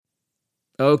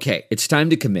Okay, it's time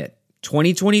to commit.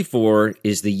 2024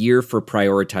 is the year for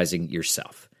prioritizing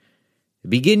yourself.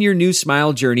 Begin your new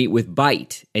smile journey with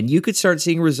Byte, and you could start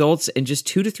seeing results in just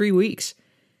 2 to 3 weeks.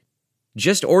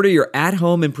 Just order your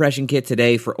at-home impression kit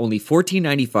today for only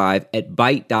 $14.95 at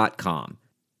Byte.com.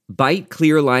 Byte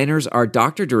clear liners are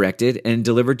doctor-directed and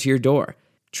delivered to your door.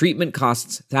 Treatment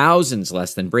costs thousands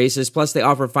less than braces, plus they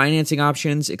offer financing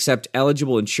options, accept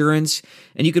eligible insurance,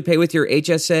 and you could pay with your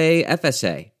HSA,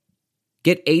 FSA.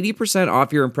 Get 80%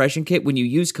 off your impression kit when you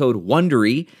use code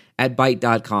WONDERY at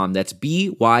Byte.com. That's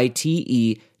BYTE.com.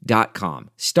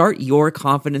 Start your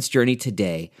confidence journey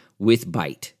today with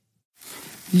Byte.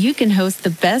 You can host the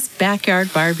best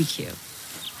backyard barbecue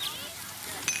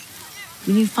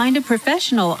when you find a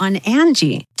professional on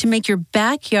Angie to make your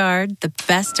backyard the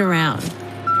best around.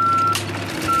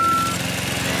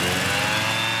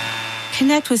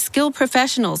 Connect with skilled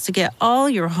professionals to get all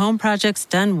your home projects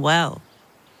done well.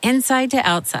 Inside to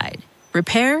outside,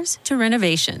 repairs to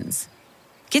renovations.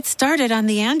 Get started on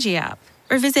the Angie app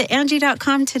or visit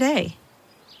Angie.com today.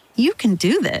 You can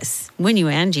do this when you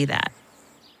Angie that.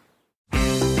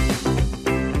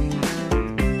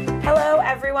 Hello,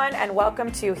 everyone, and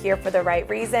welcome to Here for the Right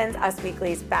Reasons, Us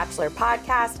Weekly's Bachelor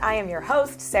podcast. I am your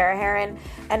host, Sarah Heron,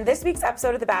 and this week's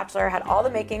episode of The Bachelor had all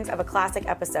the makings of a classic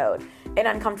episode. An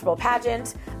uncomfortable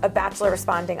pageant, a bachelor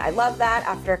responding, "I love that,"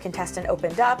 after a contestant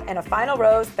opened up, and a final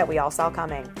rose that we all saw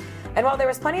coming. And while there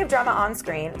was plenty of drama on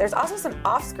screen, there's also some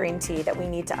off-screen tea that we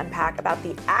need to unpack about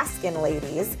the ASKN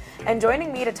ladies. And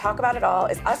joining me to talk about it all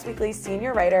is Us Weekly's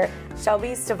senior writer,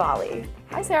 Shelby Stavali.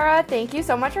 Hi, Sarah. Thank you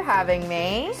so much for having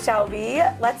me. Shelby,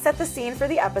 let's set the scene for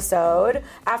the episode.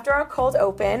 After our cold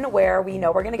open, where we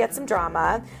know we're going to get some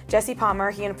drama, Jesse Palmer,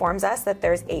 he informs us that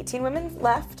there's 18 women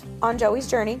left on Joey's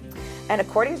journey. And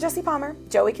according to Jesse Palmer,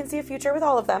 Joey can see a future with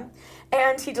all of them.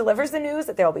 And he delivers the news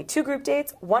that there will be 2 group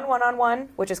dates, 1 one-on-one,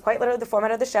 which is quite literally the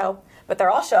format of the show, but they're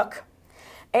all shook.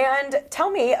 And tell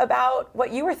me about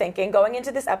what you were thinking going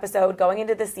into this episode, going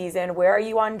into the season. Where are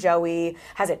you on Joey?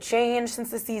 Has it changed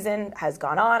since the season has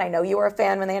gone on? I know you were a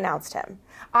fan when they announced him.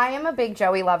 I am a big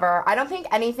Joey lover. I don't think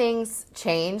anything's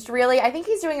changed, really. I think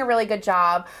he's doing a really good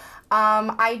job.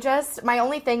 My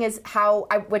only thing is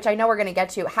which I know we're going to get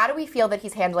to, how do we feel that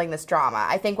he's handling this drama?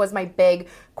 I think was my big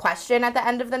question at the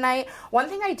end of the night. One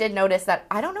thing I did notice that,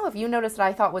 I don't know if you noticed, that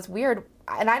I thought was weird,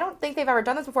 and I don't think they've ever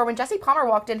done this before, when Jesse Palmer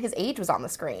walked in, his age was on the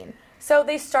screen. So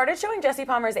they started showing Jesse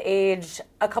Palmer's age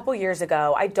a couple years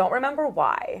ago. I don't remember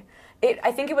why.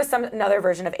 I think it was another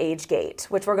version of Age Gate,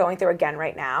 which we're going through again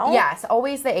right now. Yes,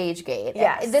 always the Age Gate.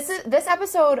 Yes. This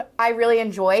episode I really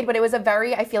enjoyed, but it was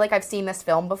I feel like I've seen this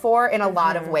film before in a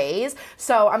lot of ways.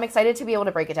 So I'm excited to be able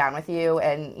to break it down with you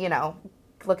and,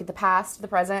 look at the past, the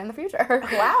present, and the future.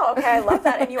 Wow, okay, I love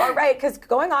that. And you are right, because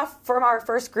going off from our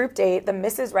first group date, the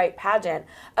Mrs. Right pageant,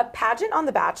 a pageant on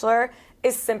The Bachelor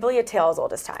is simply a tale as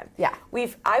old as time. Yeah.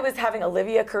 I was having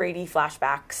Olivia Caridi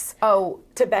flashbacks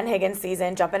to Ben Higgins'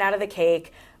 season, jumping out of the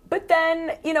cake. But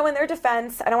then, in their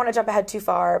defense, I don't want to jump ahead too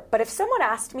far, but if someone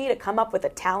asked me to come up with a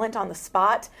talent on the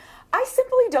spot, I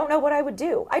simply don't know what I would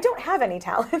do. I don't have any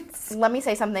talents. Let me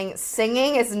say something.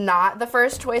 Singing is not the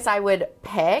first choice I would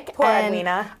pick. Poor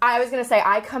Edwina. I was going to say,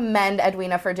 I commend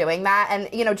Edwina for doing that. And,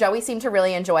 Joey seemed to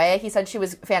really enjoy it. He said she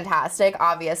was fantastic,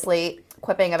 obviously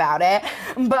quipping about it.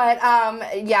 But,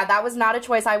 that was not a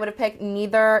choice I would have picked.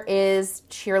 Neither is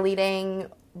cheerleading,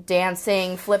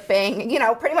 dancing, flipping,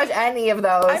 pretty much any of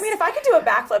those. I mean, if I could do a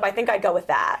backflip, I think I'd go with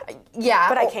that. Yeah.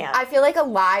 But I can't. I feel like a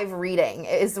live reading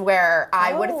is where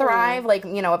I would thrive, like,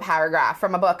 a paragraph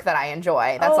from a book that I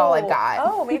enjoy. That's all I've got.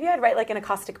 Oh, maybe I'd write, like, an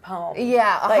acoustic poem.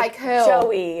 Yeah, a haiku.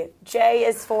 Joey. J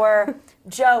is for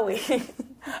Joey.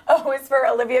 O is for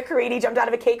Olivia Caridi jumped out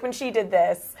of a cake when she did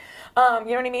this. You know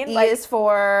what I mean? E is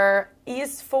for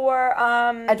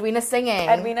Edwina singing.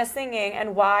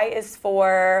 And Y is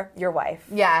for your wife.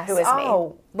 Yes. Who is me.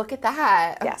 Oh, look at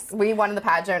that. Yes. We won the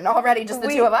pageant already, just the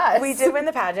two of us. We did win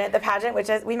the pageant. The pageant, which,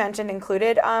 as we mentioned,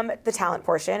 included the talent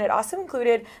portion. It also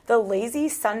included the Lazy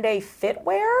Sunday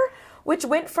fitwear, which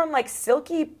went from, like,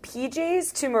 silky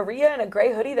PJs to Maria in a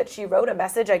gray hoodie that she wrote a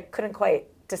message I couldn't quite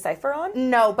decipher on.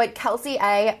 No, but Kelsey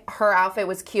A, her outfit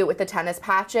was cute with the tennis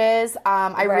patches.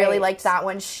 I really liked that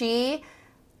one. She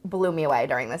blew me away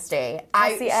during this day.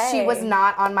 Kelsey A. She was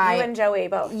not on my... You and Joey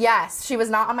both. Yes, she was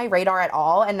not on my radar at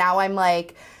all, and now I'm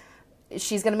like...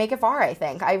 She's going to make it far, I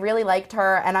think. I really liked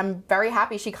her, and I'm very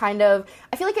happy. She kind of,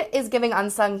 I feel like it is giving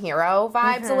unsung hero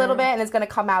vibes a little bit, and is going to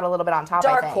come out a little bit on top,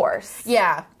 Dark I think. horse.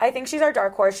 Yeah. I think she's our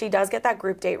dark horse. She does get that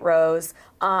group date rose.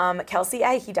 Kelsey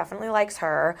A, he definitely likes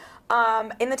her.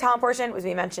 In the talent portion, as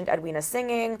we mentioned, Edwina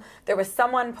singing. There was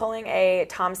someone pulling a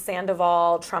Tom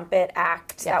Sandoval trumpet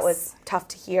act. That was tough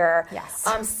to hear. Yes.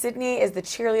 Sydney is the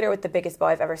cheerleader with the biggest bow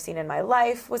I've ever seen in my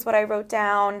life, was what I wrote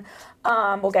down.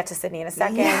 We'll get to Sydney in a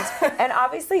second. Yeah. And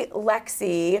obviously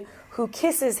Lexi, who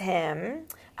kisses him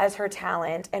as her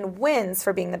talent and wins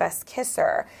for being the best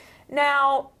kisser.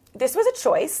 Now, this was a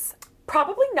choice.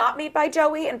 Probably not made by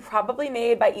Joey and probably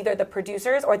made by either the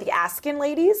producers or the ASKN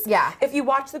ladies. Yeah. If you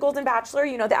watch The Golden Bachelor,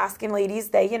 you know the ASKN ladies,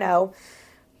 they're not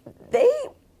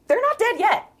dead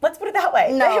yet. Let's put it that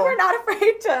way. No. They were not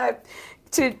afraid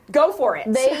to go for it.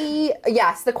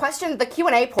 The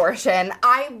Q&A portion,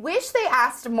 I wish they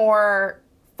asked more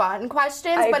fun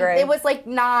questions, but it was like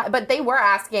not, but they were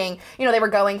asking, they were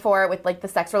going for it with like the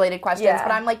sex related questions, but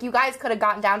I'm like, you guys could have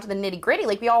gotten down to the nitty gritty.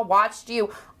 Like we all watched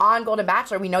you on Golden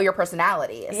Bachelor. We know your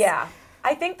personalities. Yeah.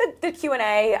 I think that the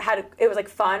Q&A it was like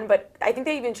fun, but I think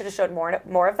they even should have showed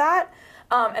more of that.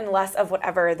 And less of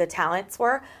whatever the talents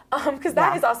were, because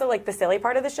that is also like the silly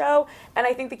part of the show. And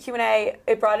I think the Q&A,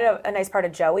 it brought a nice part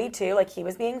of Joey too, like he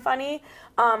was being funny,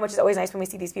 which is always nice when we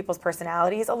see these people's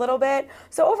personalities a little bit.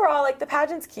 So overall, like the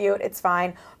pageant's cute, it's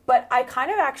fine. But I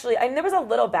kind of there was a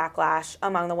little backlash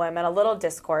among the women, a little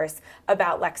discourse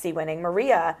about Lexi winning.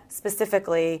 Maria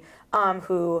specifically,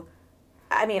 who...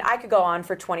 I mean, I could go on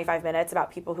for 25 minutes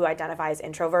about people who identify as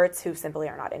introverts who simply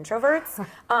are not introverts.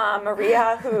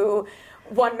 Maria, who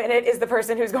 1 minute is the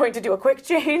person who's going to do a quick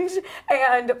change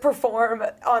and perform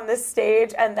on this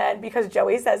stage, and then because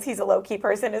Joey says he's a low-key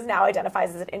person, is now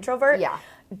identifies as an introvert. Yeah.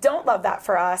 Don't love that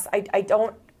for us. I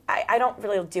don't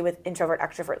really do with introvert,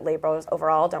 extrovert labels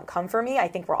overall. Don't come for me. I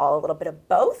think we're all a little bit of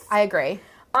both. I agree.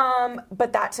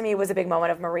 But that to me was a big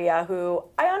moment of Maria, who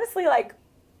I honestly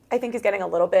I think is getting a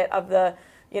little bit of the,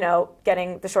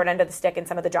 getting the short end of the stick in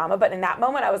some of the drama. But in that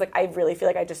moment, I was like, I really feel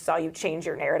like I just saw you change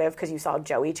your narrative because you saw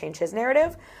Joey change his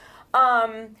narrative.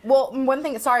 Well, one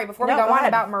thing, sorry, before we go on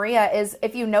about Maria is,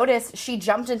 if you notice, she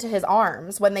jumped into his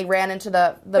arms when they ran into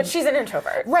the... But she's an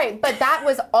introvert. Right, but that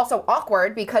was also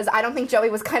awkward because I don't think Joey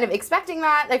was kind of expecting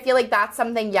that. I feel like that's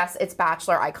something, yes, it's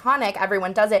Bachelor iconic.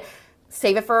 Everyone does it.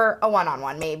 Save it for a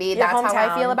one-on-one, maybe. That's how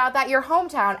I feel about that. Your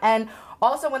hometown. And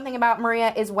also one thing about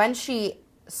Maria is when she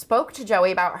spoke to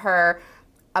Joey about her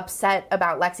upset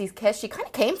about Lexi's kiss, she kind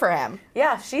of came for him.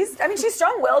 Yeah, she's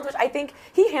strong-willed, which I think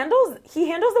he handles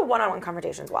the one-on-one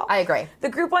confrontations well. I agree. The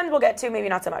group ones we'll get to, maybe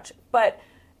not so much. But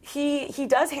he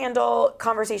does handle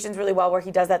conversations really well, where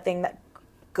he does that thing that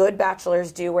good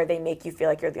bachelors do where they make you feel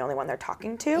like you're the only one they're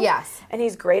talking to. Yes. And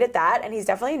he's great at that, and he's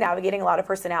definitely navigating a lot of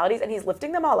personalities, and he's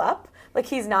lifting them all up. Like,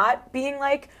 he's not being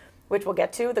like, which we'll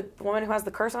get to, the woman who has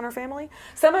the curse on her family.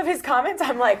 Some of his comments,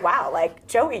 I'm like, wow, like,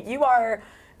 Joey, you are...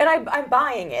 And I'm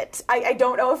buying it. I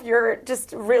don't know if you're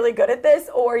just really good at this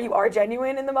or you are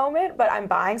genuine in the moment, but I'm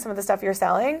buying some of the stuff you're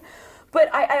selling.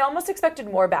 But I almost expected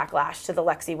more backlash to the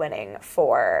Lexi winning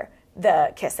for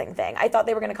the kissing thing. I thought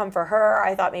they were going to come for her.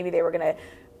 I thought maybe they were going to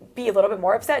be a little bit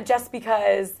more upset just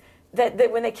because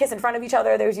that when they kiss in front of each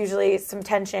other, there's usually some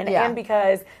tension, and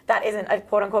because that isn't a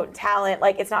quote-unquote talent,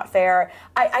 like, it's not fair.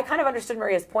 I kind of understood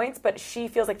Maria's points, but she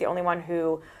feels like the only one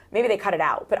who, maybe they cut it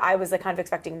out, but I was kind of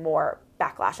expecting more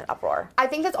backlash and uproar. I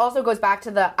think this also goes back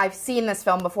to I've seen this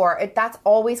film before. That's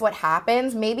always what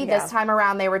happens. Maybe this time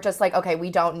around they were just like, okay, we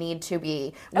don't need to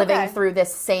be living through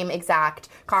this same exact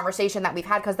conversation that we've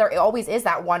had, because there always is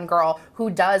that one girl who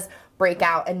does break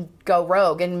out and go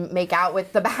rogue and make out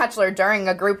with the Bachelor during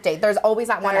a group date. There's always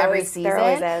that one every season. There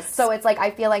always is. So it's like,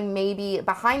 I feel like maybe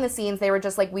behind the scenes they were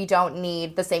just like, we don't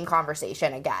need the same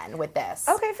conversation again with this.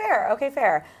 Okay, fair.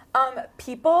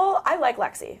 I like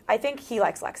Lexi. I think he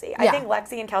likes Lexi. I think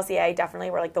Lexi and Kelsey A definitely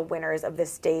were like the winners of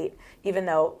this date, even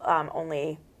though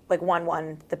only like one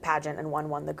won the pageant and one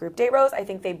won the group date rose. I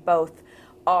think they both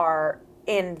are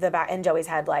in Joey's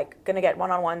head, like, gonna get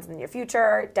one-on-ones in the near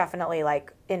future, definitely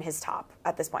like in his top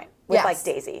at this point with like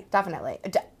Daisy. Definitely.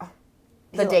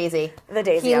 Daisy. The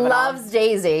Daisy. He loves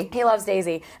Daisy. He loves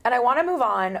Daisy. And I want to move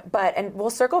on, and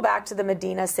we'll circle back to the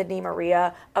Medina, Sydney,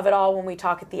 Maria of it all when we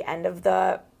talk at the end of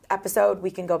the episode.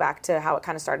 We can go back to how it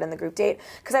kind of started in the group date,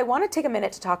 because I want to take a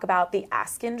minute to talk about the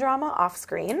ASKN drama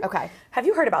Offscreen. Okay. Have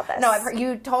you heard about this? No, I've heard.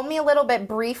 You told me a little bit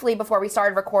briefly before we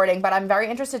started recording, but I'm very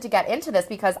interested to get into this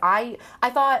because I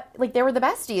thought like they were the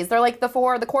besties. They're like the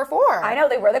core four. I know,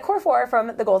 they were the core four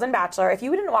from The Golden Bachelor. If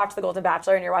you didn't watch The Golden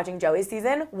Bachelor and you're watching Joey's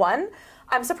season 1,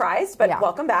 I'm surprised, but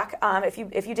welcome back. If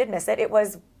you did miss it, it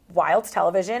was wild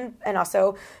television and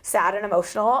also sad and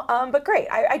emotional, but great.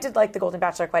 I did like The Golden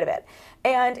Bachelor quite a bit.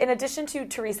 And in addition to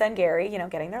Teresa and Gary,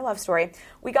 getting their love story,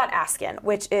 we got ASKN,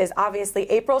 which is obviously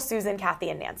April, Susan, Kathy,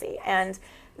 and Nancy. And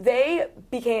they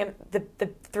became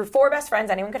through 4 best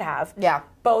friends anyone could have. Yeah.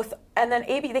 Both, and then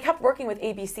they kept working with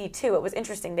ABC too. It was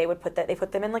interesting. They put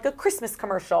them in like a Christmas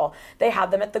commercial. They had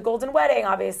them at the Golden Wedding,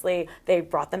 obviously. They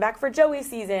brought them back for Joey's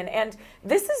season. And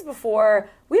this is before,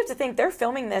 we have to think, they're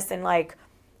filming this in like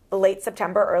late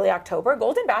September, early October.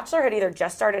 Golden Bachelor had either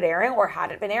just started airing or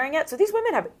hadn't been airing yet. So these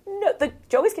women the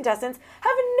Joey's contestants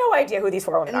have no idea who these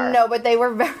 4 women are. No, but they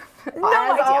were very,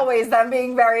 always, them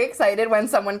being very excited when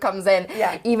someone comes in,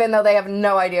 even though they have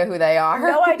no idea who they are.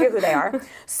 No idea who they are.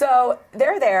 So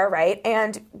they're there, right?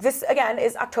 And this, again,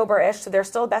 is October-ish, so they're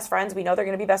still best friends. We know they're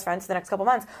going to be best friends for the next couple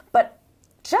months. But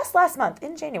just last month,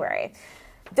 in January,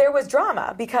 there was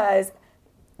drama because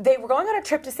they were going on a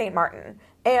trip to St. Martin,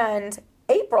 and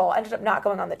April ended up not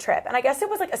going on the trip. And I guess it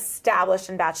was like established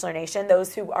in Bachelor Nation,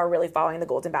 those who are really following the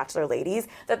Golden Bachelor ladies,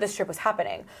 that this trip was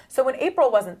happening. So when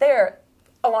April wasn't there,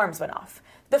 alarms went off.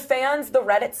 The fans, the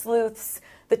Reddit sleuths,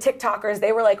 the TikTokers,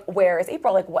 they were like, where is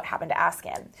April? Like, what happened to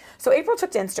ASKN? So April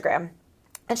took to Instagram,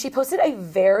 and she posted a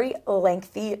very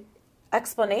lengthy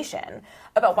explanation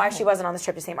about why she wasn't on this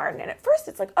trip to St. Martin. And at first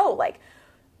it's like,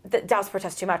 the Dallas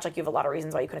protest too much, like you have a lot of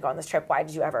reasons why you couldn't go on this trip, why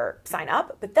did you ever sign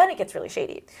up? But then it gets really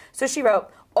shady. So she wrote,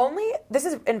 this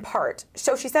is in part,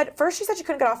 so she said she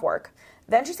couldn't get off work,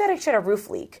 then she said she had a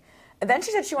roof leak, and then she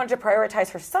said she wanted to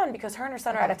prioritize her son because her and her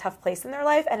son are at a tough place in their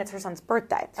life, and it's her son's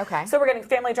birthday. Okay. So we're getting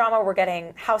family drama, we're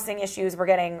getting housing issues,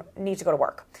 need to go to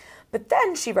work. But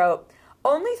then she wrote,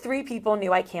 only 3 people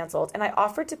knew I canceled, and I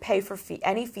offered to pay for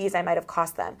any fees I might have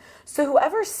cost them. So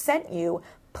whoever sent you,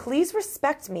 please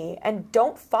respect me and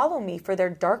don't follow me for their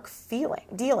dark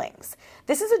dealings.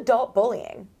 This is adult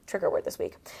bullying, trigger word this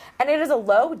week, and it is a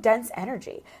low, dense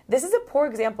energy. This is a poor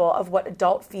example of what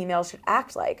adult females should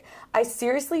act like. I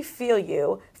seriously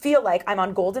feel like I'm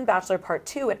on Golden Bachelor Part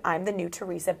 2 and I'm the new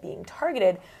Teresa being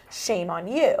targeted. Shame on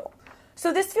you.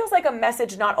 So this feels like a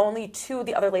message not only to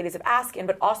the other ladies of ASKN,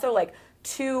 but also like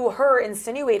to her,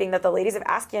 insinuating that the ladies of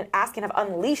ASKN have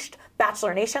unleashed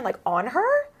Bachelor Nation like on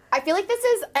her. I feel like this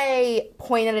is a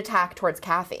pointed attack towards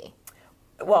Kathy.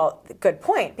 Well, good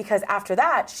point, because after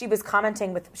that, she was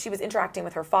interacting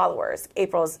with her followers.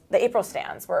 The April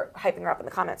stans were hyping her up in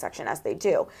the comment section, as they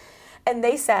do. And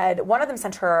they said, one of them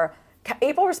sent her,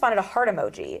 April responded a heart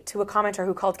emoji to a commenter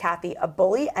who called Kathy a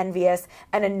bully, envious,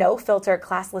 and a no-filter,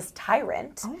 classless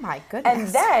tyrant. Oh my goodness. And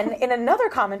then, in another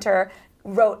commenter,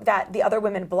 wrote that the other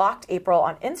women blocked April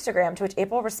on Instagram, to which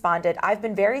April responded, I've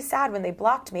been very sad when they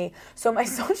blocked me, so my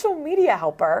social media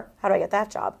helper, how do I get that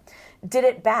job, did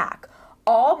it back.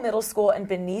 All middle school and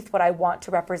beneath what I want to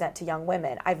represent to young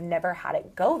women. I've never had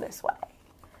it go this way.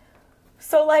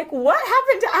 So, like, what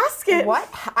happened to ASKN? What?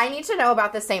 I need to know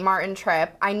about the St. Martin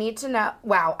trip. I need to know.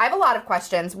 Wow, I have a lot of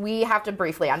questions. We have to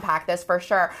briefly unpack this for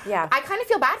sure. Yeah. I kind of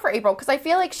feel bad for April because I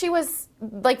feel like she was,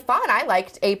 like, fun. I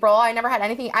liked April. I never had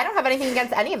anything. I don't have anything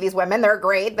against any of these women. They're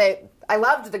great. I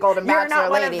loved the Golden Bachelor ladies. You're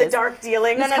not one of the dark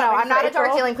dealings. No. I'm not a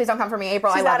dark dealing. Please don't come for me,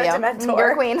 April. She's I love not you. a Dementor.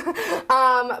 You're a queen.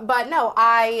 But no,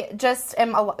 I just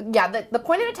am. The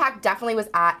pointed attack definitely was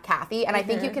at Kathy, and I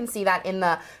think you can see that in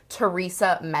the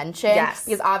Teresa mention. Yes.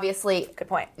 Because obviously, good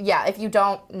point. Yeah, if you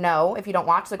don't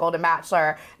watch the Golden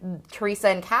Bachelor, Teresa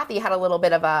and Kathy had a little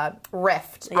bit of a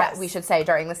rift. Yes. We should say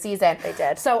during the season. They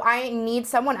did. So I need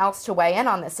someone else to weigh in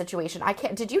on this situation.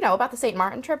 Did you know about the St.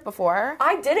 Martin trip before?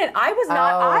 I didn't. I was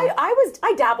not.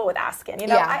 I dabble with ASKN. You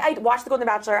know, Yeah. I watched the Golden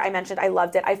Bachelor. I mentioned I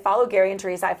loved it. I follow Gary and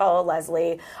Teresa. I follow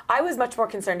Leslie. I was much more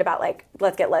concerned about, like,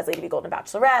 let's get Leslie to be Golden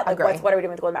Bachelorette. Like, Agree. what are we doing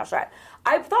with the Golden Bachelorette?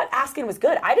 I thought ASKN was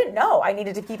good. I didn't know I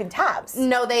needed to keep in tabs.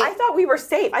 No, I thought we were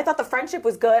safe. I thought the friendship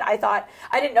was good. I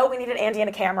didn't know we needed Andy and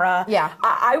a camera. Yeah.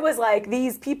 I was like,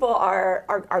 these people are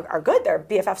good. They're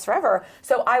BFFs forever.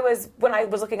 So when I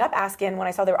was looking up ASKN, when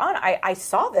I saw they were on, I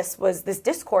saw this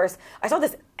discourse. I saw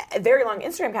this very long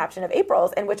Instagram caption of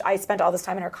April's in which I spent all this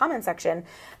time in her comment section,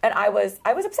 and I was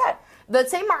upset. The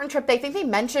St. Martin trip, they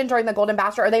mentioned during the Golden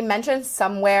Bachelor, or they mentioned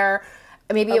somewhere,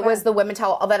 maybe it was the women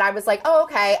tell, that I was like, oh,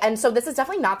 okay. And so this is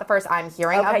definitely not the first I'm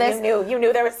hearing of this. You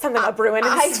knew there was something brewing.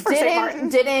 I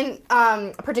didn't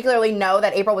particularly know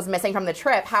that April was missing from the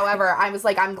trip. However, I was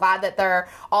like, I'm glad that they're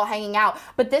all hanging out.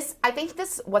 But I think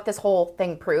what this whole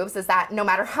thing proves is that no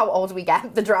matter how old we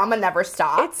get, the drama never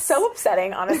stops. It's so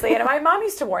upsetting, honestly. And my mom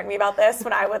used to warn me about this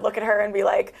when I would look at her and be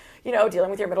like, you know,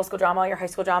 dealing with your middle school drama, your high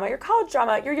school drama, your college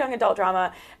drama, your young adult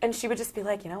drama. And she would just be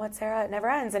like, you know what, Sarah, it never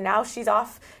ends. And now she's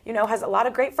off, has a lot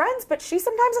of great friends, but she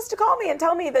sometimes has to call me and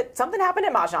tell me that something happened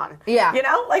in Mahjong. Yeah.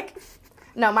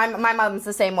 No, my mom's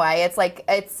the same way. It's like,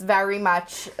 it's very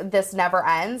much, this never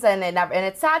ends, and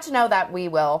it's sad to know that we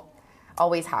will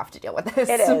always have to deal with this.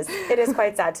 It is. It is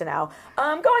quite sad to know.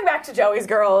 Going back to Joey's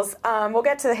girls, we'll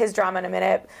get to his drama in a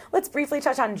minute. Let's briefly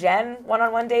touch on Jen,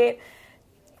 one-on-one date.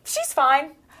 She's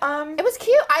fine. It was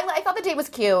cute. I thought the date was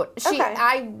cute.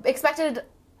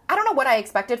 I don't know what I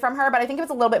expected from her, but I think it was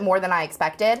a little bit more than I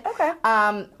expected. Okay.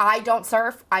 I don't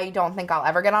surf. I don't think I'll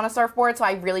ever get on a surfboard, so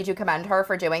I really do commend her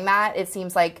for doing that. It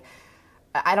seems like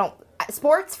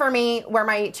sports for me, where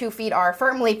my 2 feet are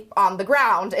firmly on the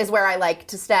ground, is where I like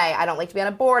to stay. I don't like to be on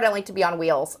a board. I don't like to be on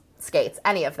wheels, skates,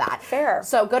 any of that. Fair.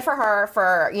 So good for her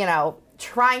for,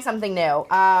 trying something new.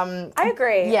 I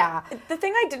agree. Yeah. The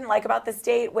thing I didn't like about this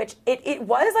date, which it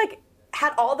was like,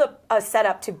 had all the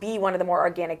setup to be one of the more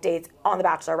organic dates on The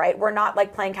Bachelor, right? We're not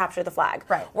like playing capture the flag.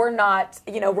 Right. We're not,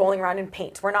 rolling around in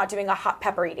paint. We're not doing a hot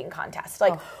pepper eating contest.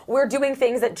 Like we're doing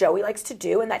things that Joey likes to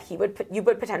do and that you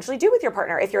would potentially do with your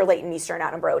partner if you're late in Eastern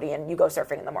out in Brody and you go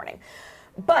surfing in the morning.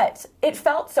 But it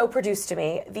felt so produced to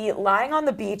me. The lying on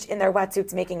the beach in their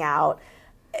wetsuits making out.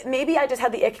 Maybe I just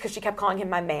had the ick because she kept calling him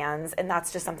my mans, and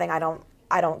that's just something I don't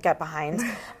get behind.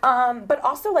 But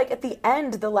also, like, at the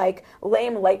end, the, like,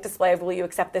 lame light display of will you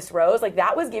accept this rose, like,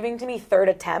 that was giving to me third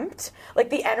attempt. Like,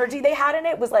 the energy they had in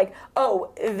it was like,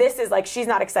 oh, this is, like, she's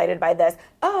not excited by this.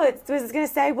 Oh, it was going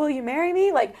to say, will you marry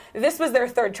me? Like, this was their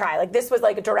third try. Like, this was,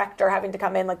 like, a director having to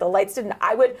come in. Like, the lights didn't,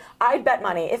 I'd bet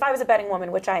money, if I was a betting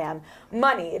woman, which I am,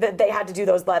 money that they had to do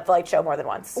those let the light show more than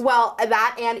once. Well,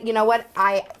 that, and you know what?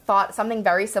 I thought something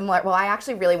very similar. Well, I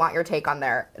actually really want your take on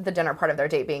the dinner part of their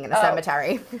date being in a cemetery.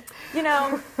 A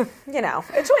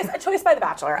choice by The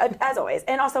Bachelor, as always.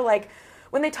 And also, like,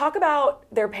 when they talk about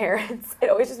their parents, it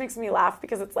always just makes me laugh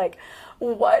because it's like,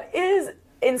 what is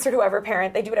insert whoever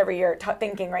parent, they do it every year,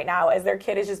 thinking right now as their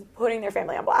kid is just putting their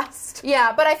family on blast.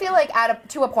 Yeah, but I feel like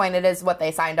to a point it is what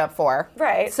they signed up for.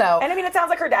 Right. So, and I mean, it sounds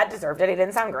like her dad deserved it. It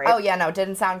didn't sound great. Oh, yeah, no, it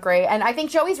didn't sound great. And I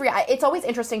think Joey's it's always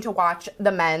interesting to watch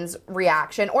the men's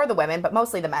reaction, or the women, but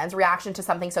mostly the men's reaction to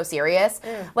something so serious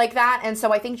like that. And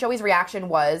so I think Joey's reaction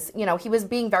was, he was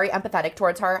being very empathetic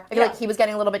towards her. I feel like he was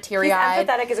getting a little bit teary-eyed.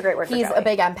 Empathetic is a great word for He's Joey. a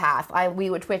big empath.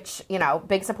 We would Twitch,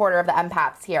 big supporter of the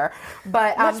empaths here.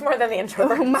 But much more than the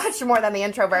introverts. Much more than the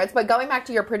introverts. But going back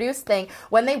to your produced thing,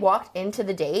 when they walked into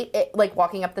the date,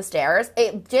 walking up the stairs,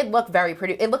 it did look very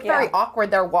produced. It looked very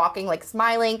awkward. They're walking, like,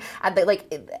 smiling at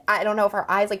I don't know if her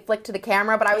eyes flicked to the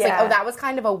camera, but I was like, oh, that was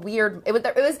kind of a weird. It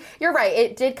was. You're right.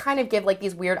 It did kind of give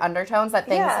these weird undertones that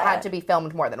things had to be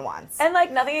filmed more than once. And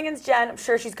nothing against Jen. I'm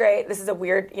sure she's great. This is a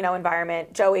weird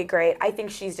environment. Joey, great. I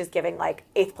think she's just giving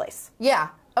 8th place. Yeah.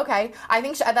 Okay. I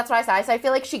think that's what I said. I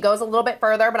feel like she goes a little bit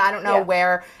further, but I don't know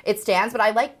where it stands. But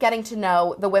I like getting to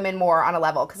know the women more on a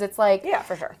level, because it's yeah,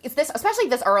 for sure. It's this, especially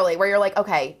this early, where you're like,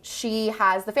 okay, she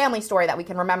has the family story that we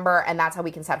can remember, and that's how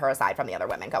we can set her aside from the other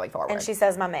women going forward. And she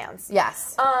says, my mans.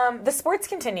 Yes. The sports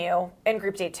continue in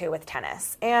Group Date 2 with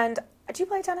tennis. And do you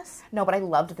play tennis? No, but I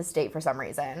loved this date for some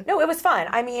reason. No, it was fun.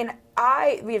 I mean,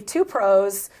 we have 2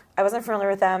 pros. I wasn't familiar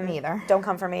with them. Me either. Don't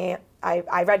come for me.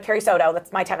 I read Carrie Soto.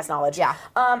 That's my tennis knowledge. Yeah.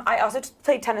 I also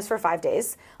played tennis for 5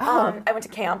 days. I went to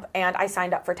camp, and I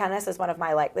signed up for tennis as one of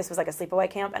my, this was a sleepaway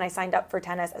camp, and I signed up for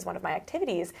tennis as one of my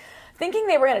activities, thinking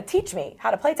they were going to teach me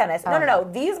how to play tennis. No.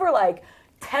 These were,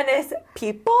 tennis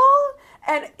people,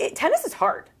 and tennis is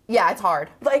hard. Yeah, it's hard.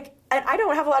 And I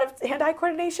don't have a lot of hand-eye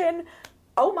coordination.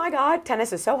 Oh my God,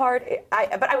 tennis is so hard.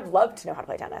 But I would love to know how to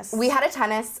play tennis. We had a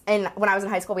tennis, and when I was in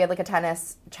high school, we had a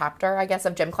tennis chapter, I guess,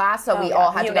 of gym class. So we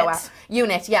all had to go out.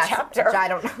 Unit, yes. Chapter. I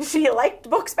don't know. She liked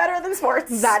books better than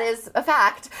sports. That is a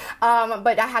fact.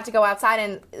 But I had to go outside,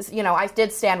 and I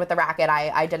did stand with the racket.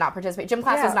 I did not participate. Gym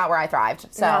class is not where I thrived.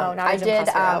 So no, not I did.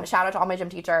 Shout out to all my gym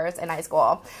teachers in high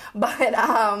school. But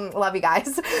love you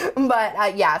guys.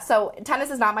 But so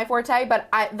tennis is not my forte. But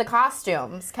the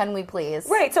costumes, can we please?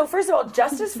 Right. So first of all,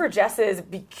 justice for Jess's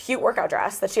cute workout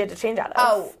dress that she had to change out of.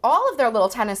 Oh, all of their little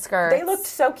tennis skirts. They looked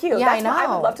so cute. Yeah, That's I know. why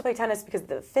I would love to play tennis, because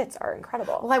the fits are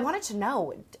incredible. Well, I wanted to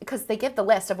know, because they give the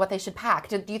list of what they should pack.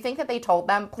 Do you think that they told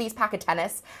them, please pack a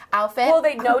tennis outfit? Well,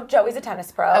 they know Joey's a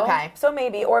tennis pro. Okay. So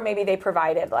maybe they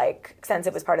provided, since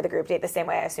it was part of the group date, the same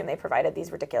way I assume they provided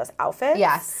these ridiculous outfits.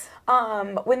 Yes.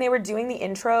 When they were doing the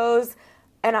intros,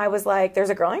 and I was like,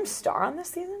 there's a girl named Star on this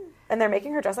season, and they're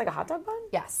making her dress like a hot dog bun?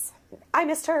 Yes. I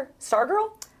missed her. Star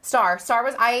Girl? Star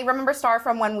was, I remember Star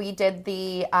from when we did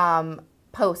the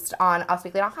post on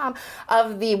usweekly.com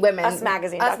of the women.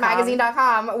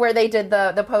 Usmagazine.com, where they did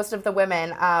the post of the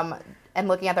women and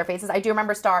looking at their faces. I do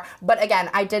remember Star, but again,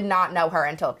 I did not know her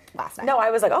until last night. No,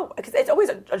 I was like, oh, because it's always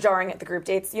jarring at the group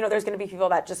dates. There's going to be people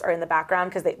that just are in the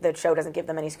background because the show doesn't give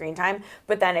them any screen time.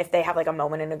 But then if they have a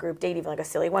moment in a group date, even a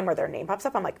silly one where their name pops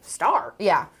up, I'm like, Star.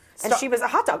 Yeah. And she was a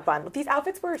hot dog bun. These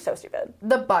outfits were so stupid.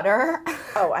 The butter.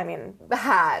 Oh, I mean, the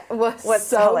hat was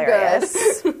so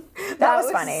hilarious. good. that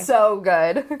was funny. So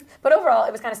good. But overall,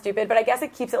 it was kind of stupid. But I guess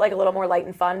it keeps it like a little more light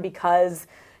and fun because,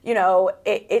 you know,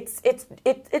 it's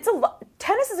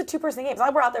tennis is a two-person game. It's not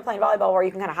like we're out there playing volleyball where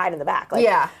you can kind of hide in the back. Like,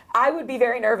 yeah. I would be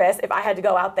very nervous if I had to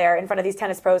go out there in front of these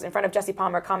tennis pros, in front of Jesse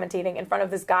Palmer commentating, in front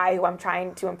of this guy who I'm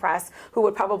trying to impress, who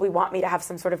would probably want me to have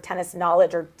some sort of tennis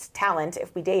knowledge or talent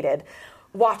if we dated,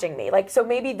 watching me. Like, so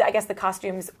maybe, I guess the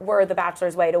costumes were the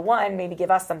Bachelor's way to, one, maybe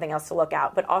give us something else to look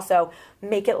at, but also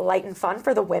make it light and fun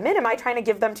for the women. Am I trying to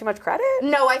give them too much credit?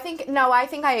 No, I think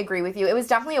I agree with you. It was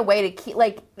definitely a way to keep,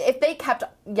 like, if they kept,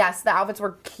 yes, the outfits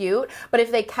were cute, but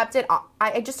if they kept it,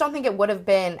 I just don't think it would have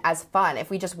been as fun if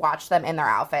we just watched them in their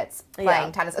outfits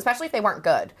playing tennis, especially if they weren't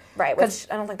good. Right, which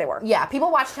I don't think they were. Yeah,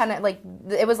 people watch tennis, like,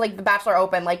 it was like the Bachelor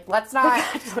Open, like, let's not,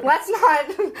 the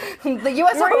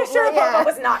U.S. Were you sure yeah.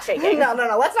 was not shaking?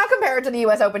 No, let's not compare it to the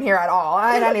U.S. Open here at all,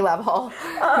 at any level.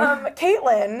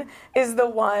 Caitlyn is the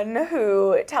one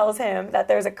who tells him that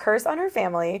there's a curse on her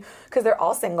family because they're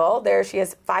all single. She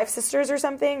has 5 sisters or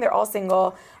something. They're all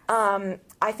single.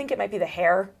 I think it might be the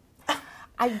hair.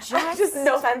 I just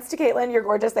no offense to Caitlyn, you're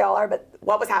gorgeous, they all are, but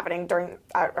what was happening during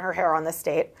her hair on this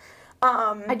date?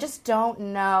 I just don't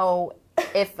know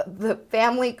if the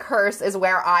family curse is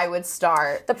where I would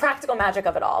start. The practical magic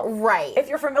of it all. Right. If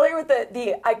you're familiar with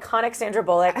the iconic Sandra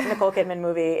Bullock, Nicole Kidman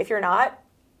movie, if you're not,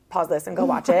 pause this and go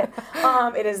watch it.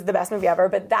 It is the best movie ever,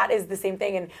 but that is the same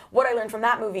thing. And what I learned from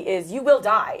that movie is you will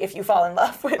die if you fall in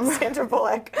love with Sandra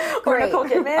Bullock or Nicole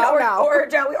Kidman or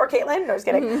Joey or Caitlyn. No, just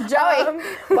kidding. Joey.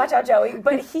 Watch out, Joey.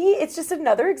 But it's just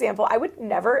another example. I would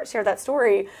never share that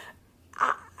story.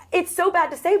 It's so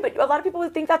bad to say, but a lot of people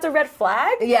would think that's a red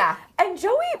flag. Yeah. And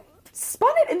Joey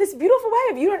spun it in this beautiful way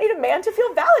of you don't need a man to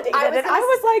feel validated. I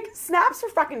was like, snaps for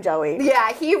fucking Joey.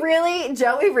 Yeah,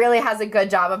 Joey really has a good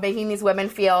job of making these women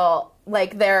feel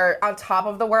like they're on top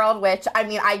of the world, which, I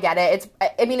mean, I get it.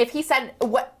 If he said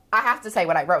what... I have to say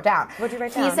what I wrote down. What'd you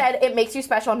write down? He said, "It makes you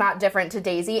special, not different," to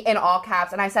Daisy in all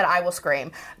caps, and I said, "I will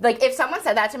scream." Like, if someone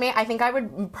said that to me, I think I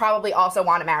would probably also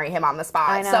want to marry him on the spot.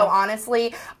 I know. So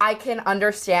honestly, I can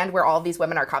understand where all these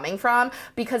women are coming from,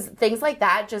 because things like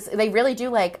that they really do,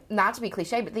 like, not to be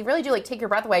cliche, but they really do, like, take your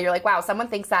breath away. You're like, wow, someone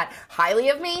thinks that highly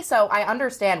of me, so I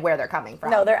understand where they're coming from.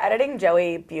 No, they're editing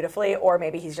Joey beautifully, or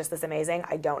maybe he's just this amazing.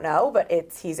 I don't know, but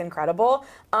he's incredible.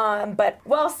 But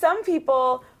some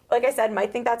people, like I said,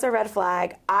 might think that's a red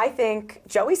flag. I think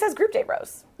Joey says group date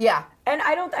bros. Yeah. And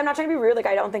I'm not trying to be rude. Like,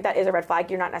 I don't think that is a red flag.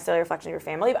 You're not necessarily a reflection of your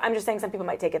family, but I'm just saying some people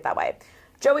might take it that way.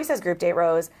 Joey says group date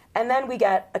bros, and then we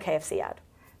get a KFC ad.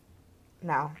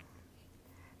 No.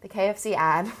 The KFC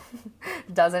ad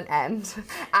doesn't end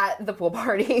at the pool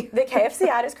party. The KFC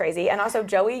ad is crazy. And also,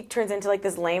 Joey turns into, like,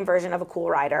 this lame version of a cool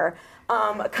rider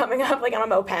coming up, like, on a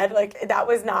moped. Like,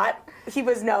 he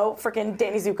was no freaking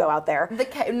Danny Zuko out there.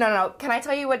 No. Can I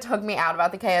tell you what took me out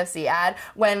about the KFC ad?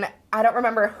 When, I don't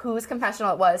remember whose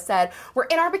confessional it was, said, "We're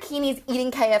in our bikinis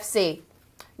eating KFC."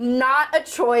 Not a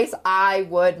choice I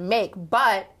would make,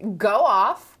 but go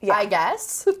off, yeah. I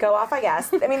guess. Go off, I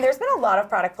guess. I mean, there's been a lot of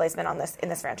product placement in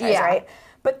this franchise, yeah. Right?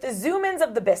 But the zoom-ins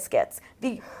of the biscuits,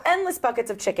 the endless buckets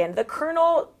of chicken, the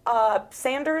Colonel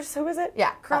Sanders, who is it?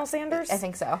 Yeah. Colonel Sanders? I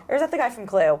think so. Or is that the guy from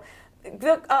Clue?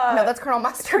 No, that's Colonel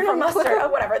Mustard. Colonel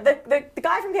Mustard, whatever. The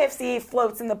guy from KFC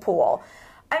floats in the pool.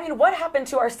 I mean, what happened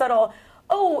to our subtle...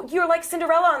 Oh, you're like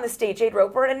Cinderella on the stage, Jade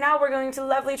Roper, and now we're going to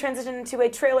lovely transition into a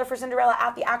trailer for Cinderella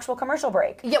at the actual commercial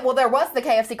break. Yeah, well, there was the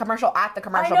KFC commercial at the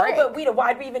commercial break. I know, but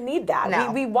why'd we even need that?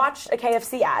 No. We watched a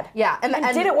KFC ad. Yeah. And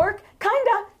did it work?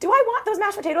 Kinda. Do I want those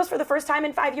mashed potatoes for the first time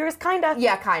in 5 years? Kinda.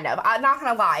 Yeah, kind of. I'm not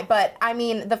gonna lie, but I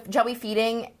mean, the Joey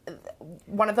feeding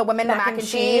one of the women the mac and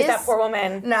cheese. That poor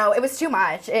woman. No, it was too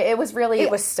much. It was really...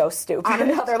 It was so stupid. On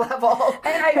another level.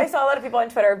 And I saw a lot of people on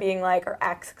Twitter being like, or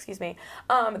X, excuse me,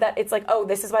 that it's like, oh,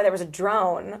 this is why there was a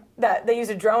drone, that they used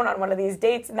a drone on one of these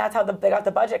dates, and that's how they got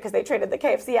the budget, because they traded the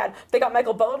KFC ad. They got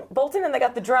Michael Bolton, and they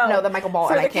got the drone. No, the Michael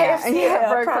Bolton, I can't.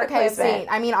 KFC, for KFC.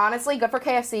 I mean, honestly, good for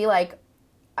KFC, like...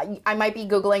 I might be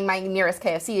Googling my nearest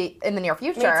KFC in the near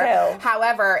future. Me too.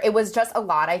 However, it was just a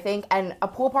lot, I think. And a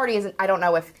pool party isn't, I don't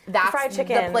know if that's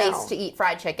the place to eat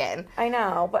fried chicken. I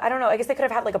know, but I don't know. I guess they could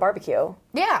have had like a barbecue.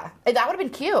 Yeah, that would have been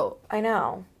cute. I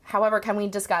know. However, can we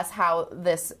discuss how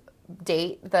this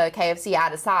date, the KFC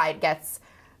ad aside, gets...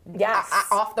 Yes.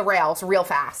 Off the rails real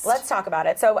fast. Let's talk about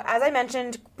it. So, as I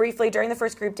mentioned briefly during the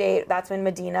first group date, that's when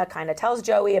Medina kind of tells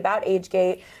Joey about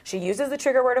Agegate. She uses the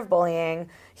trigger word of bullying.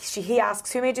 He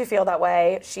asks, who made you feel that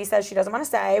way? She says she doesn't want to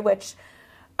say, which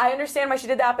I understand why she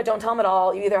did that, but don't tell him at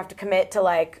all. You either have to commit to,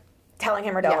 like, telling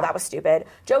him, or no, that was stupid.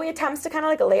 Joey attempts to kind of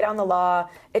like lay down the law.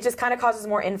 It just kind of causes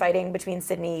more infighting between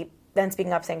Sydney then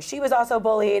speaking up, saying she was also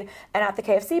bullied. And at the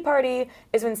KFC party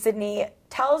is when Sydney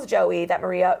tells Joey that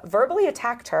Maria verbally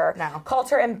attacked her, called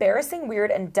her embarrassing,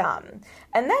 weird, and dumb.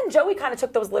 And then Joey kind of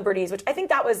took those liberties, which I think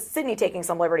that was Sydney taking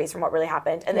some liberties from what really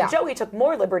happened. And then Joey took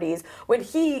more liberties when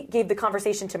he gave the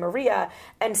conversation to Maria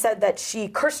and said that she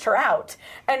cursed her out.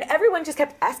 And everyone just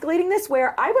kept escalating this,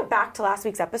 where I went back to last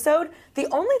week's episode. The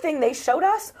only thing they showed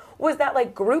us was that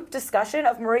like group discussion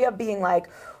of Maria being like,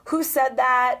 who said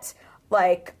that?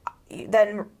 Like,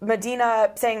 then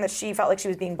Medina saying that she felt like she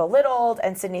was being belittled,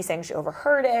 and Sydney saying she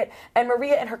overheard it, and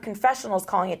Maria in her confessionals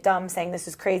calling it dumb, saying this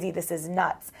is crazy, this is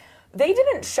nuts. They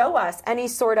didn't show us any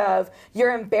sort of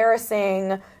you're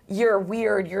embarrassing, you're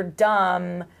weird, you're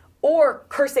dumb, or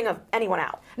cursing of anyone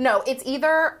out. No, it's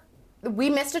either we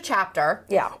missed a chapter,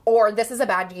 or this is a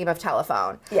bad game of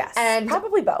telephone. Yes, and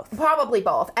probably both. Probably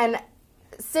both. And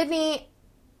Sydney,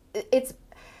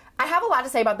 I have a lot to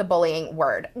say about the bullying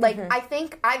word. Like, I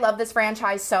think I love this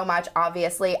franchise so much,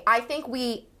 obviously. I think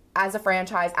we, as a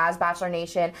franchise, as Bachelor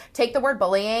Nation, take the word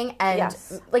bullying and,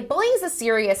 like, bullying is a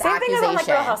serious accusation. Same thing about, like,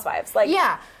 Real Housewives. Like,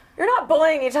 you're not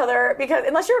bullying each other because,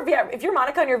 unless if you're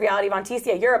Monica and you're reality Von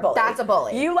Ticia, you're a bully. That's a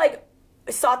bully. You, like,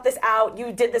 sought this out.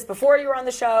 You did this before you were on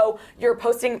the show. You're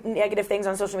posting negative things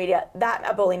on social media. That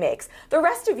a bully makes. The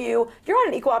rest of you, you're on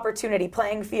an equal opportunity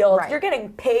playing field. Right. You're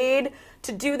getting paid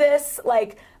to do this.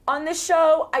 Like, on this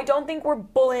show, I don't think we're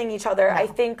bullying each other. No. I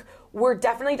think we're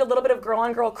definitely a little bit of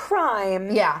girl-on-girl crime.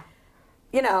 Yeah.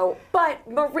 You know, but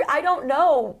I don't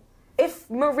know if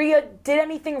Maria did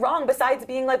anything wrong besides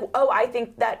being like, oh, I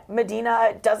think that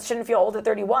Medina shouldn't feel old at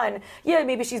 31. Yeah,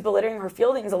 maybe she's belittling her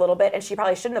feelings a little bit, and she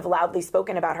probably shouldn't have loudly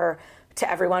spoken about her to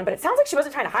everyone, but it sounds like she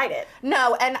wasn't trying to hide it.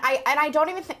 No, and I don't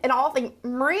even think, in all things,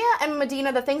 Maria and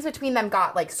Medina, the things between them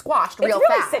got, like, squashed real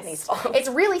fast. It's really Sydney's fault. It's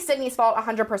really Sydney's fault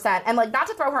 100%. And, like, not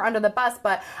to throw her under the bus,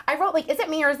 but I wrote, like, is it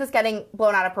me or is this getting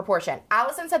blown out of proportion?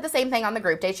 Allison said the same thing on the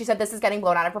group date. She said this is getting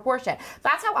blown out of proportion.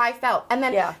 That's how I felt. And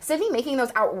then Sydney making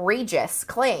those outrageous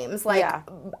claims, like,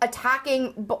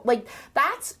 attacking, like,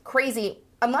 that's crazy.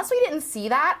 Unless we didn't see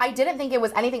that, I didn't think it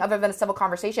was anything other than a civil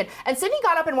conversation. And Sydney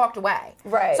got up and walked away.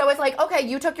 Right. So it's like, okay,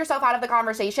 you took yourself out of the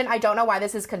conversation. I don't know why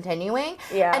this is continuing.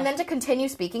 Yeah. And then to continue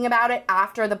speaking about it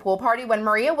after the pool party when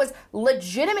Maria was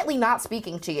legitimately not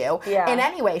speaking to you in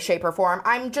any way, shape, or form.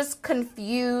 I'm just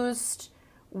confused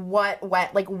what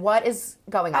is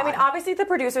going on. I mean, obviously the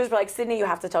producers were like, Sydney, you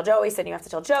have to tell Joey. Sydney, you have to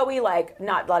tell Joey. Like,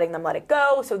 not letting them let it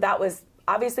go. So that was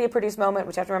obviously a produced moment,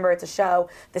 which you have to remember, it's a show.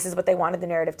 This is what they wanted the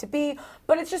narrative to be.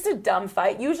 But it's just a dumb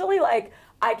fight. Usually, like,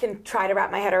 I can try to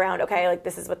wrap my head around, okay, like,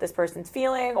 this is what this person's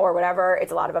feeling or whatever.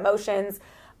 It's a lot of emotions.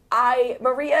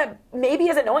 Maria maybe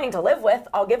is annoying to live with.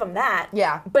 I'll give them that.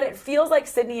 Yeah. But it feels like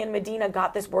Sydney and Medina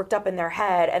got this worked up in their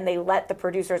head, and they let the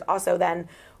producers also then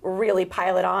really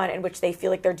pile it on, in which they feel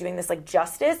like they're doing this like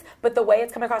justice. But the way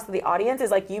it's coming across to the audience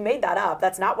is like, you made that up.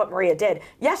 That's not what Maria did.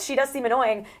 Yes, she does seem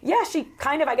annoying. Yeah, she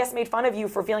kind of, I guess, made fun of you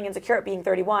for feeling insecure at being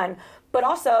 31. But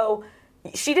also,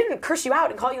 she didn't curse you out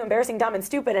and call you embarrassing, dumb, and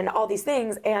stupid and all these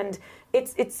things. And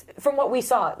it's from what we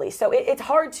saw, at least. So it's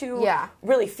hard to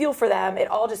really feel for them. It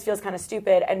all just feels kind of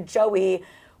stupid. And Joey,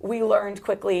 we learned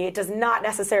quickly, does not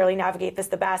necessarily navigate this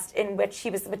the best, in which he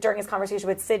was, during his conversation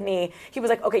with Sydney, he was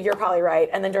like, okay, you're probably right.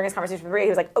 And then during his conversation with Maria, he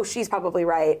was like, oh, she's probably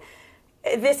right.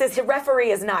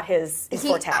 Referee is not his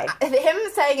forte. Him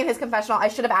saying in his confessional, I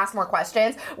should have asked more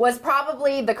questions, was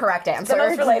probably the correct answer. The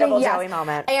most relatable Joey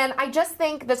moment. And I just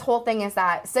think this whole thing is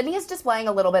that Sydney is displaying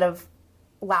a little bit of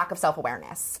lack of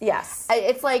self-awareness. Yes.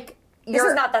 It's like, this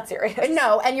is not that serious.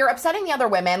 No, and you're upsetting the other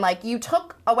women. Like, you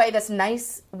took away this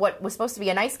nice, what was supposed to be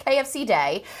a nice KFC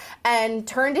day, and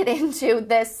turned it into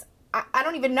this, I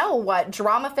don't even know what,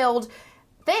 drama-filled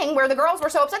thing where the girls were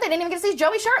so upset they didn't even get to see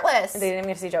Joey shirtless. They didn't even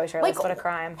get to see Joey shirtless. Like, what a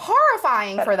crime.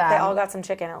 Horrifying for them. They all got some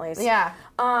chicken, at least. Yeah.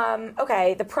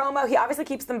 Okay, the promo, he obviously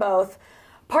keeps them both.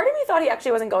 Part of me thought he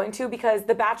actually wasn't going to, because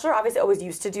The Bachelor obviously always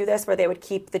used to do this, where they would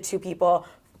keep the two people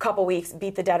couple weeks,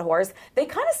 beat the dead horse. They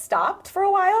kind of stopped for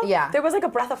a while. Yeah. There was like a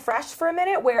breath of fresh for a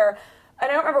minute where, and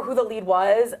I don't remember who the lead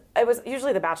was. It was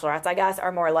usually the Bachelorettes, I guess,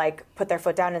 are more like put their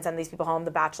foot down and send these people home.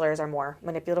 The Bachelors are more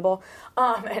manipulatable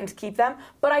and keep them.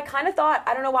 But I kind of thought,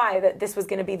 I don't know why, that this was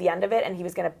going to be the end of it and he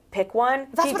was going to pick one.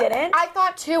 He didn't. I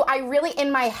thought too. I really,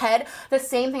 in my head, the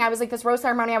same thing. I was like, this rose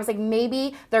ceremony, I was like,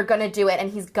 maybe they're going to do it and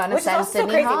he's going to send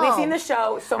Sydney home. We've seen the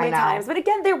show so many times. But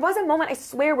again, there was a moment, I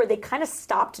swear, where they kind of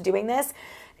stopped doing this.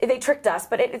 they tricked us,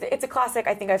 but it's a classic.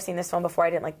 I think I've seen this film before. I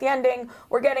didn't like the ending.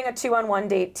 We're getting a 2-on-1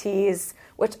 date tease,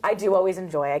 which I do always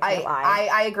enjoy. I can't lie.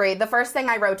 I agree. The first thing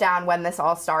I wrote down when this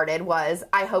all started was,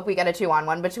 I hope we get a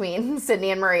 2-on-1 between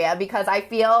Sydney and Maria, because I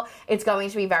feel it's going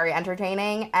to be very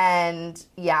entertaining. And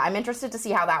yeah, I'm interested to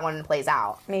see how that one plays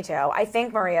out. Me too. I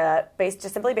think Maria,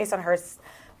 simply based on her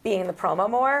being in the promo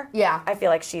more, I feel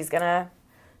like she's gonna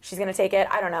take it.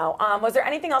 I don't know. Was there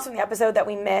anything else from the episode that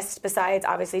we missed besides,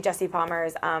 obviously, Jesse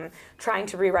Palmer's trying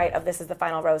to rewrite of "This is the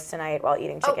final rose tonight" while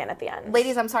eating chicken at the end?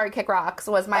 Ladies, I'm sorry, kick rocks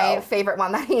was my favorite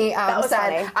one that he that said.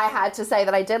 Funny. I had to say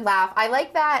that I did laugh. I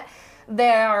like that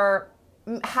they're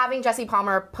having Jesse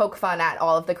Palmer poke fun at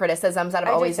all of the criticisms that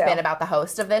have always been about the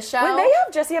host of this show. When they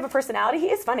have Jesse have a personality, he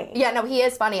is funny. Yeah, no, he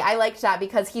is funny. I liked that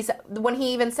because when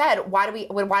he even said, why do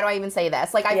I even say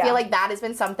this? Like, I feel like that has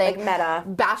been something. Like meta.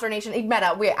 Bachelor Nation,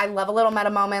 meta. I love a little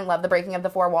meta moment, love the breaking of the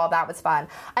four wall. That was fun.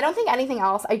 I don't think anything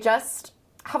else. I just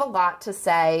have a lot to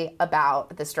say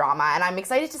about this drama, and I'm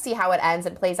excited to see how it ends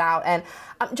and plays out. And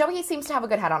Joey seems to have a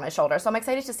good head on his shoulder, so I'm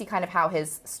excited to see kind of how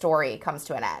his story comes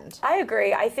to an end. I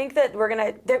agree. I think that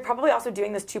they're probably also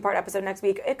doing this 2-part episode next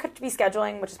week. It could be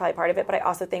scheduling, which is probably part of it, but I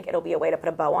also think it'll be a way to put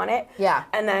a bow on it. Yeah.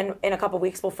 And then in a couple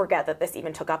weeks, we'll forget that this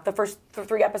even took up the first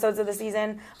 3 episodes of the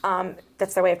season.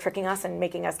 That's their way of tricking us and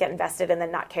making us get invested and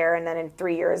then not care, and then in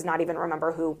 3 years not even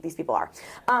remember who these people are.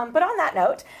 But on that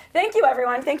note, thank you,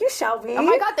 everyone. Thank you, Shelby. Oh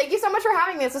my God, thank you so much for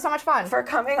having me. This was so much fun. For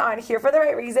coming on Here for the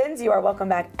Right Reasons. You are welcome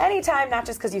back anytime, not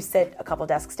just because you sit a couple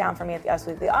desks down from me at the Us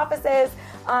Weekly offices.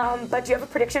 But do you have a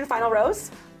prediction, final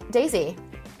rose? Daisy.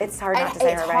 It's hard not to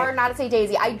say her, right? It's hard not to say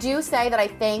Daisy. I do say that I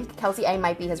think Kelsey A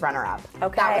might be his runner-up.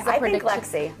 Okay, that was the I prediction. think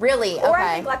Lexi. Really? Okay. Or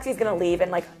I think Lexi's going to leave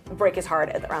and break his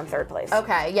heart around 3rd place.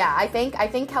 Okay, yeah. I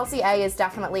think Kelsey A is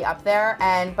definitely up there,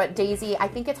 but Daisy, I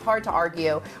think it's hard to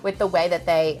argue with the way that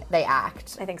they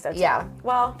act. I think so too. Yeah.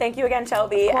 Well, thank you again,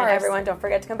 Shelby, and everyone. Don't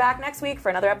forget to come back next week for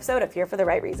another episode of Here for the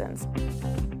Right Reasons.